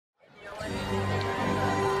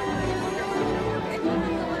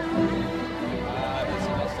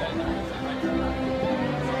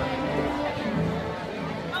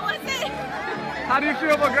do you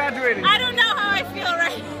feel about graduating? I don't know how I feel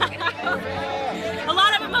right now. A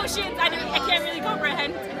lot of emotions I can't really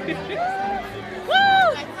comprehend. Woo!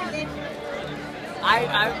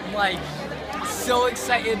 I'm like so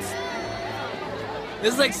excited.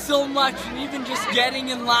 There's like so much, and even just getting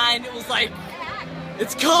in line, it was like,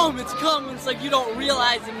 it's come. It's like you don't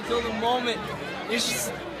realize it until the moment. It's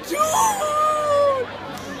just, dude!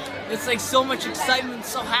 It's like so much excitement,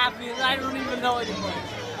 so happy, and I don't even know anymore.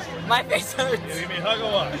 My face hurts. Give me a hug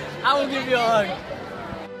or what? I will give you a hug.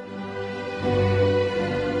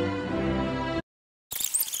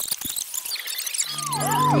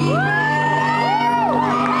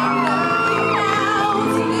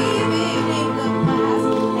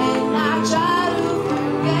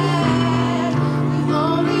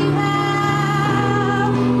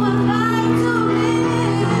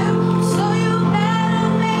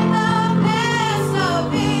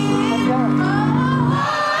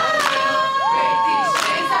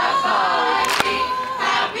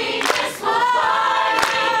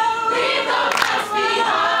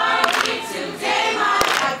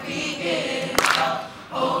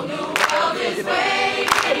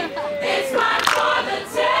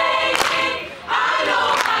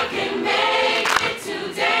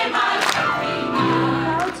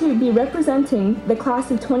 Be representing the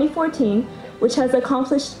class of 2014, which has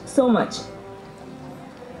accomplished so much.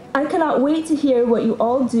 I cannot wait to hear what you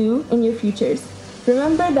all do in your futures.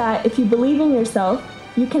 Remember that if you believe in yourself,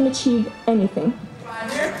 you can achieve anything.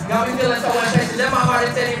 Got me feeling so impatient. Then my heart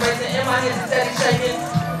is steady racing, and my hands are steady shaking.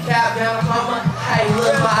 Cap down, mama. Hey,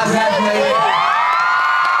 look, my graduated.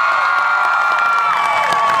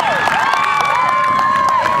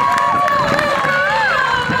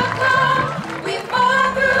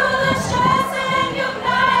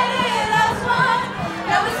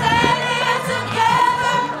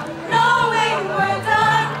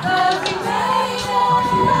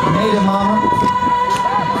 Mama.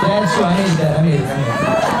 That's true. I hated that. I hated that.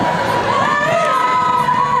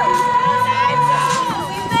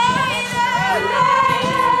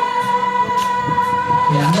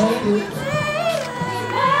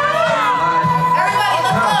 Everybody,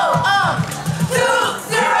 let's go. 2,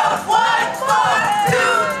 0, 1, 4. 2,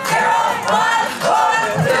 0, 1, 4.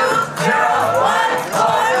 2, 0, 1,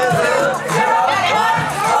 4. 2, 0, 1,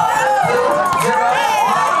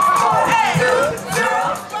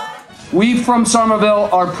 4. We from Somerville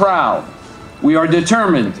are proud. We are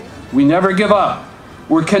determined. We never give up.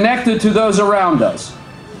 We're connected to those around us.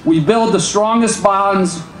 We build the strongest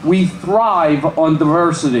bonds. We thrive on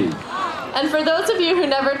diversity. And for those of you who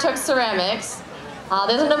never took ceramics,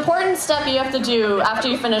 there's an important step you have to do after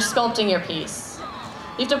you finish sculpting your piece.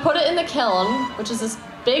 You have to put it in the kiln, which is this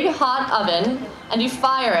big hot oven, and you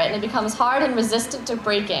fire it, and it becomes hard and resistant to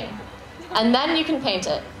breaking. And then you can paint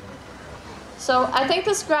it. So I think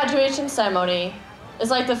this graduation ceremony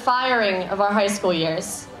is like the firing of our high school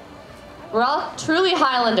years. We're all truly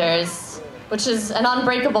Highlanders, which is an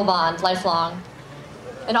unbreakable bond, lifelong.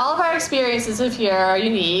 And all of our experiences of here are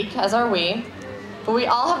unique, as are we, but we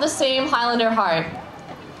all have the same Highlander heart.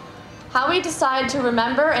 How we decide to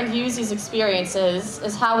remember and use these experiences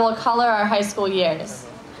is how we'll color our high school years.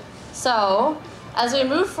 So, as we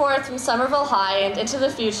move forth from Somerville High and into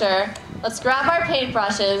the future, let's grab our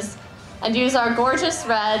paintbrushes and use our gorgeous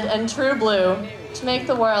red and true blue to make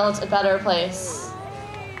the world a better place.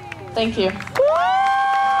 Thank you.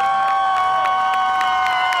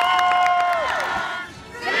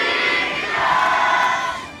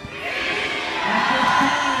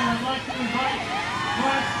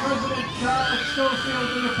 President Charles Schofield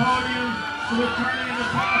to the podium to return the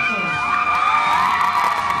tassel.